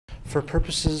For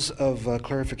purposes of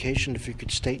clarification, if you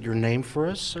could state your name for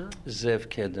us, sir? Zev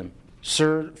Kedem.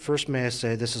 Sir, first may I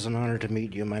say this is an honor to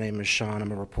meet you. My name is Sean.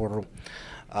 I'm a reporter.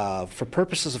 For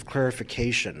purposes of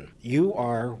clarification, you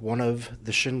are one of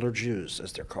the Schindler Jews,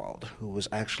 as they're called, who was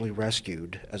actually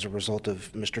rescued as a result of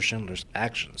Mr. Schindler's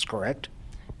actions, correct?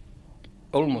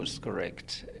 Almost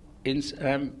correct.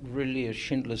 I'm really a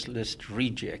Schindler's List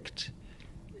reject,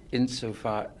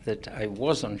 insofar that I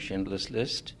was on Schindler's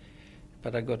List,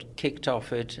 but I got kicked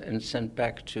off it and sent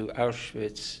back to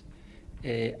Auschwitz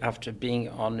after being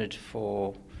on it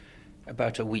for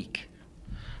about a week.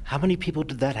 How many people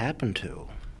did that happen to?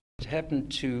 It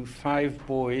happened to 5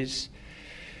 boys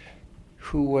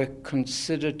who were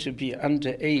considered to be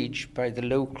underage by the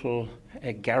local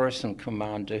garrison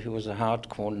commander, who was a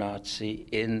hardcore Nazi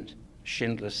in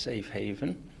Schindler's safe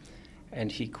haven.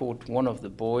 And he caught one of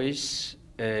the boys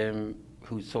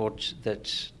who thought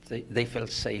that they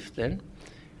felt safe then,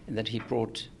 and that he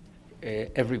brought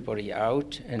everybody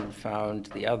out and found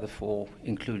the other 4,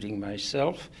 including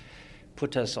myself,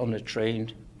 put us on a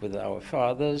train with our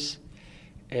fathers,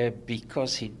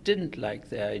 because he didn't like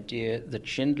the idea that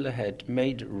Schindler had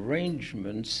made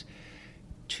arrangements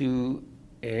to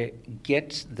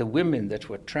get the women that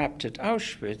were trapped at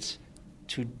Auschwitz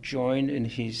to join in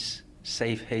his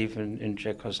safe haven in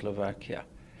Czechoslovakia.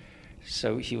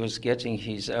 So he was getting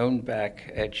his own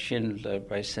back at Schindler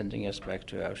by sending us back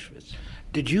to Auschwitz.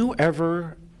 Did you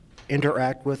ever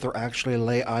interact with or actually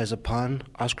lay eyes upon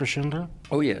Oskar Schindler?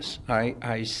 Oh, yes.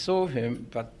 I saw him,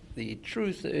 but the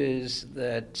truth is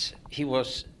that he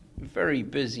was very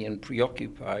busy and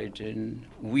preoccupied in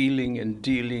wheeling and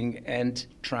dealing and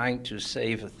trying to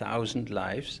save 1,000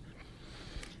 lives.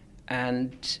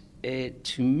 And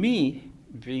to me,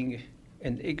 being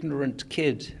an ignorant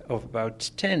kid of about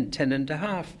 10 and a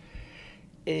half,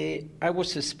 I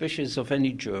was suspicious of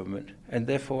any German, and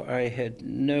therefore I had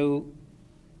no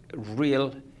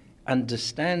real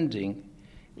understanding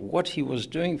what he was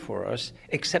doing for us,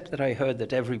 except that I heard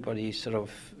that everybody sort of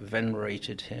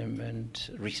venerated him and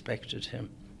respected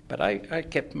him. But I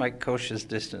kept my cautious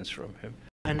distance from him.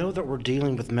 I know that we're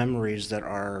dealing with memories that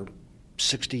are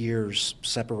 60 years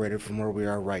separated from where we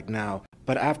are right now,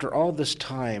 but after all this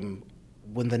time,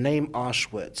 when the name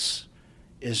Auschwitz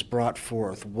is brought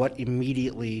forth, what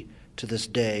immediately to this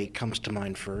day comes to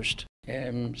mind first?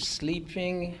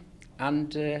 Sleeping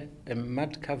under a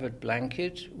mud-covered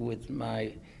blanket with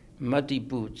my muddy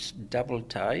boots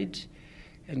double-tied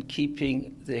and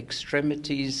keeping the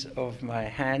extremities of my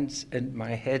hands and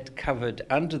my head covered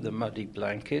under the muddy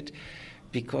blanket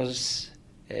because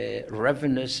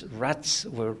ravenous rats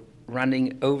were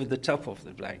running over the top of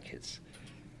the blankets.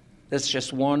 That's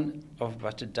just one of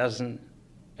about a dozen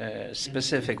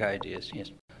specific ideas,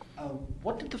 yes.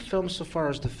 What did the film, so far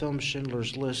as the film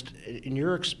Schindler's List, in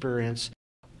your experience,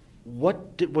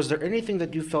 was there anything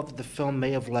that you felt that the film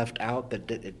may have left out that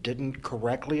it didn't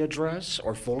correctly address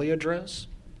or fully address?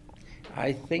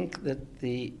 I think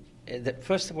that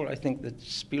first of all, I think that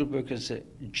Spielberg is a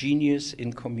genius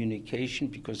in communication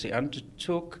because he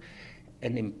undertook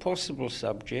an impossible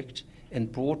subject and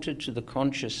brought it to the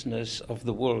consciousness of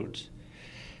the world.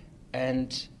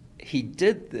 And he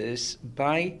did this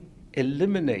by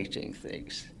eliminating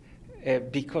things.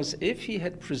 Because if he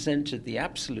had presented the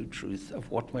absolute truth of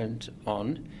what went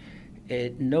on,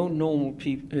 no normal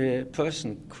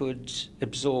person could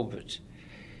absorb it.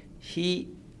 He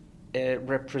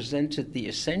represented the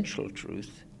essential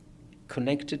truth,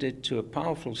 connected it to a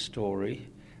powerful story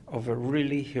of a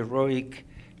really heroic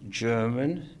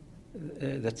German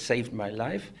that saved my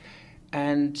life.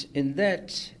 And in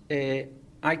that,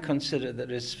 I consider that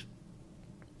it's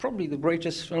probably the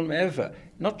greatest film ever,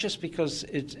 not just because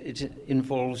it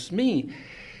involves me,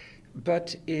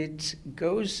 but it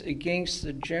goes against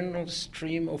the general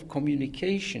stream of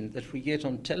communication that we get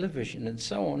on television and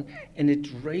so on, and it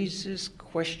raises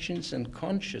questions and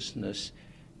consciousness.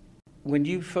 When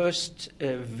you first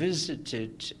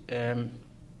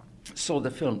saw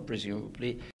the film,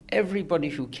 presumably, everybody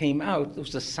who came out, there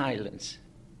was a silence.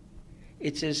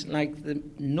 It is like the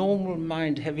normal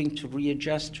mind having to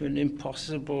readjust to an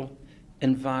impossible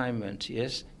environment,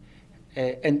 yes?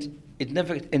 And it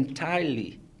never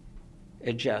entirely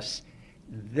adjusts.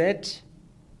 That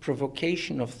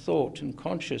provocation of thought and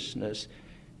consciousness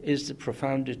is the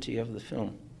profundity of the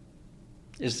film,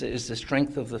 is the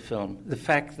strength of the film. The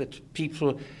fact that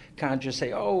people can't just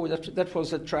say, oh, that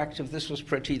was attractive, this was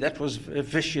pretty, that was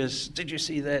vicious, did you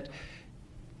see that?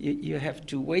 You have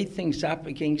to weigh things up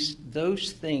against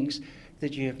those things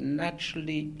that you have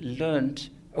naturally learned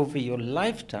over your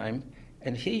lifetime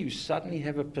And here you suddenly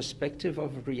have a perspective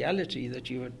of a reality that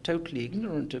you are totally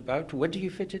ignorant about. Where do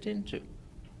you fit it into?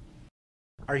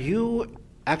 Are you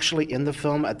actually in the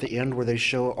film at the end where they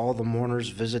show all the mourners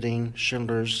visiting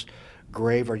Schindler's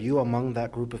grave? Are you among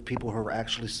that group of people who are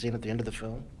actually seen at the end of the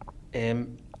film?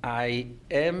 I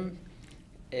am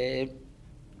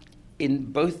in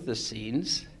both the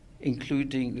scenes,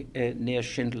 including near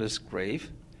Schindler's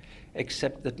grave,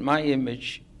 except that my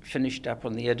image finished up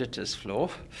on the editor's floor.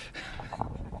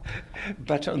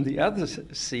 But on the other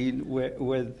scene,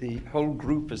 where the whole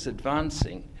group is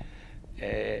advancing,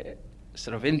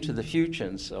 sort of into the future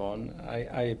and so on,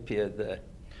 I appear there.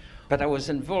 But I was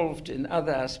involved in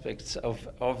other aspects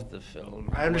of the film.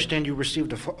 I understand you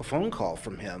received a phone call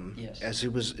from him. Yes. As he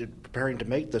was preparing to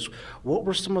make this. What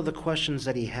were some of the questions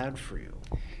that he had for you?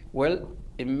 Well,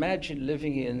 imagine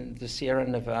living in the Sierra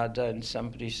Nevada and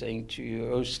somebody saying to you,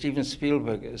 "Oh, Steven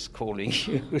Spielberg is calling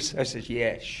you." So I said,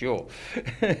 "Yeah, sure."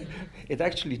 It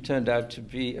actually turned out to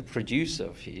be a producer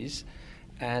of his,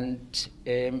 and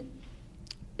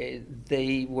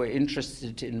they were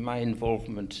interested in my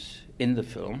involvement in the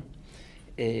film.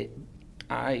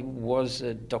 I was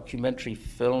a documentary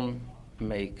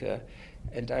filmmaker,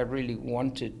 and I really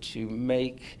wanted to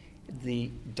make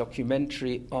the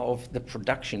documentary of the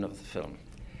production of the film.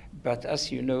 But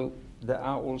as you know, there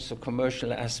are also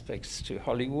commercial aspects to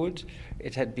Hollywood.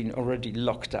 It had been already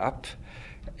locked up,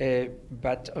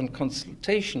 but on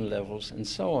consultation levels and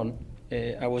so on,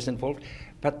 I was involved.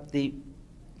 But the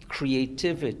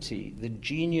creativity, the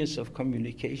genius of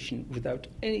communication, without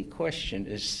any question,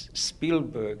 is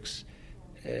Spielberg's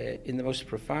in the most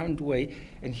profound way,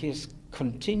 and he has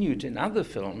continued in other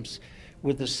films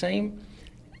with the same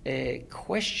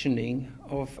questioning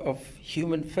of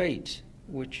human fate,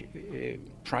 which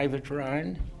Private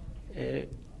Ryan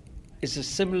is a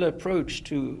similar approach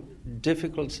to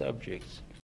difficult subjects.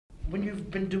 When you've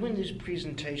been doing these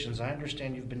presentations, I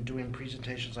understand you've been doing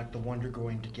presentations like the one you're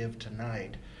going to give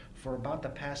tonight for about the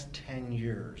past 10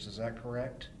 years. Is that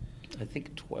correct? I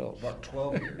think 12. About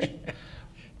 12 years.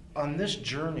 On this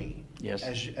journey, yes,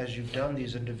 as you've done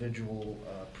these individual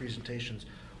presentations,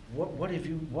 what have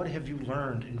you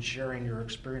learned in sharing your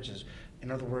experiences? In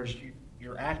other words,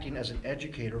 you're acting as an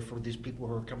educator for these people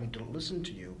who are coming to listen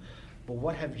to you, but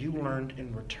what have you learned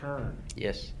in return?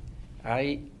 Yes,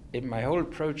 my whole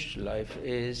approach to life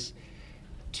is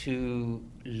to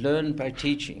learn by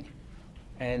teaching,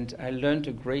 and I learned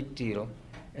a great deal.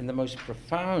 And the most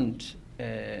profound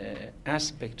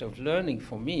aspect of learning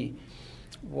for me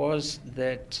was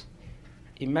that,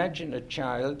 imagine a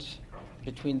child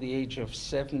between the age of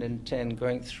 7 and 10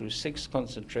 going through 6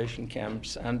 concentration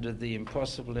camps under the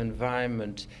impossible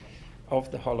environment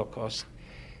of the Holocaust.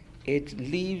 It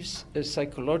leaves a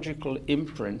psychological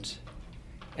imprint,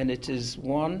 and it is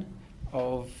one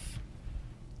of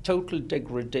total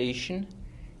degradation,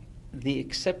 the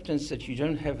acceptance that you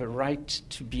don't have a right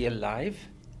to be alive,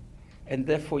 and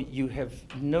therefore you have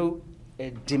no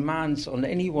demands on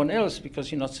anyone else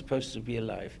because you're not supposed to be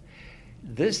alive.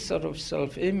 This sort of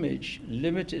self-image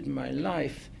limited my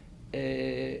life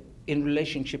in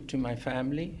relationship to my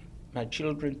family, my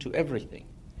children, to everything.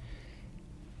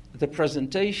 The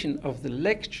presentation of the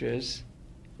lectures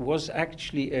was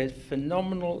actually a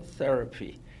phenomenal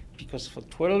therapy, because for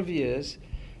 12 years,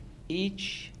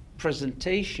 each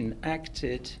presentation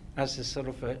acted as a sort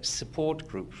of a support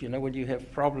group. You know, when you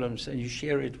have problems and you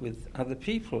share it with other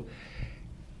people,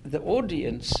 the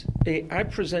audience, I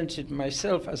presented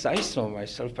myself as I saw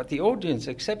myself, but the audience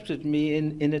accepted me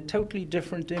in a totally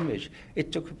different image.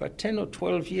 It took about 10 or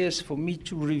 12 years for me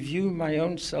to review my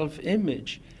own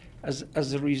self-image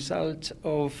as a result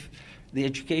of the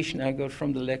education I got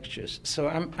from the lectures. So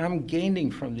I'm gaining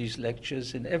from these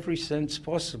lectures in every sense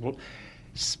possible,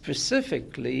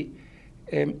 specifically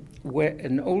where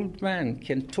an old man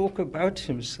can talk about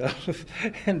himself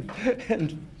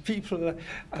and people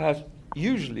are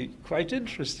usually quite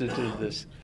interested in this.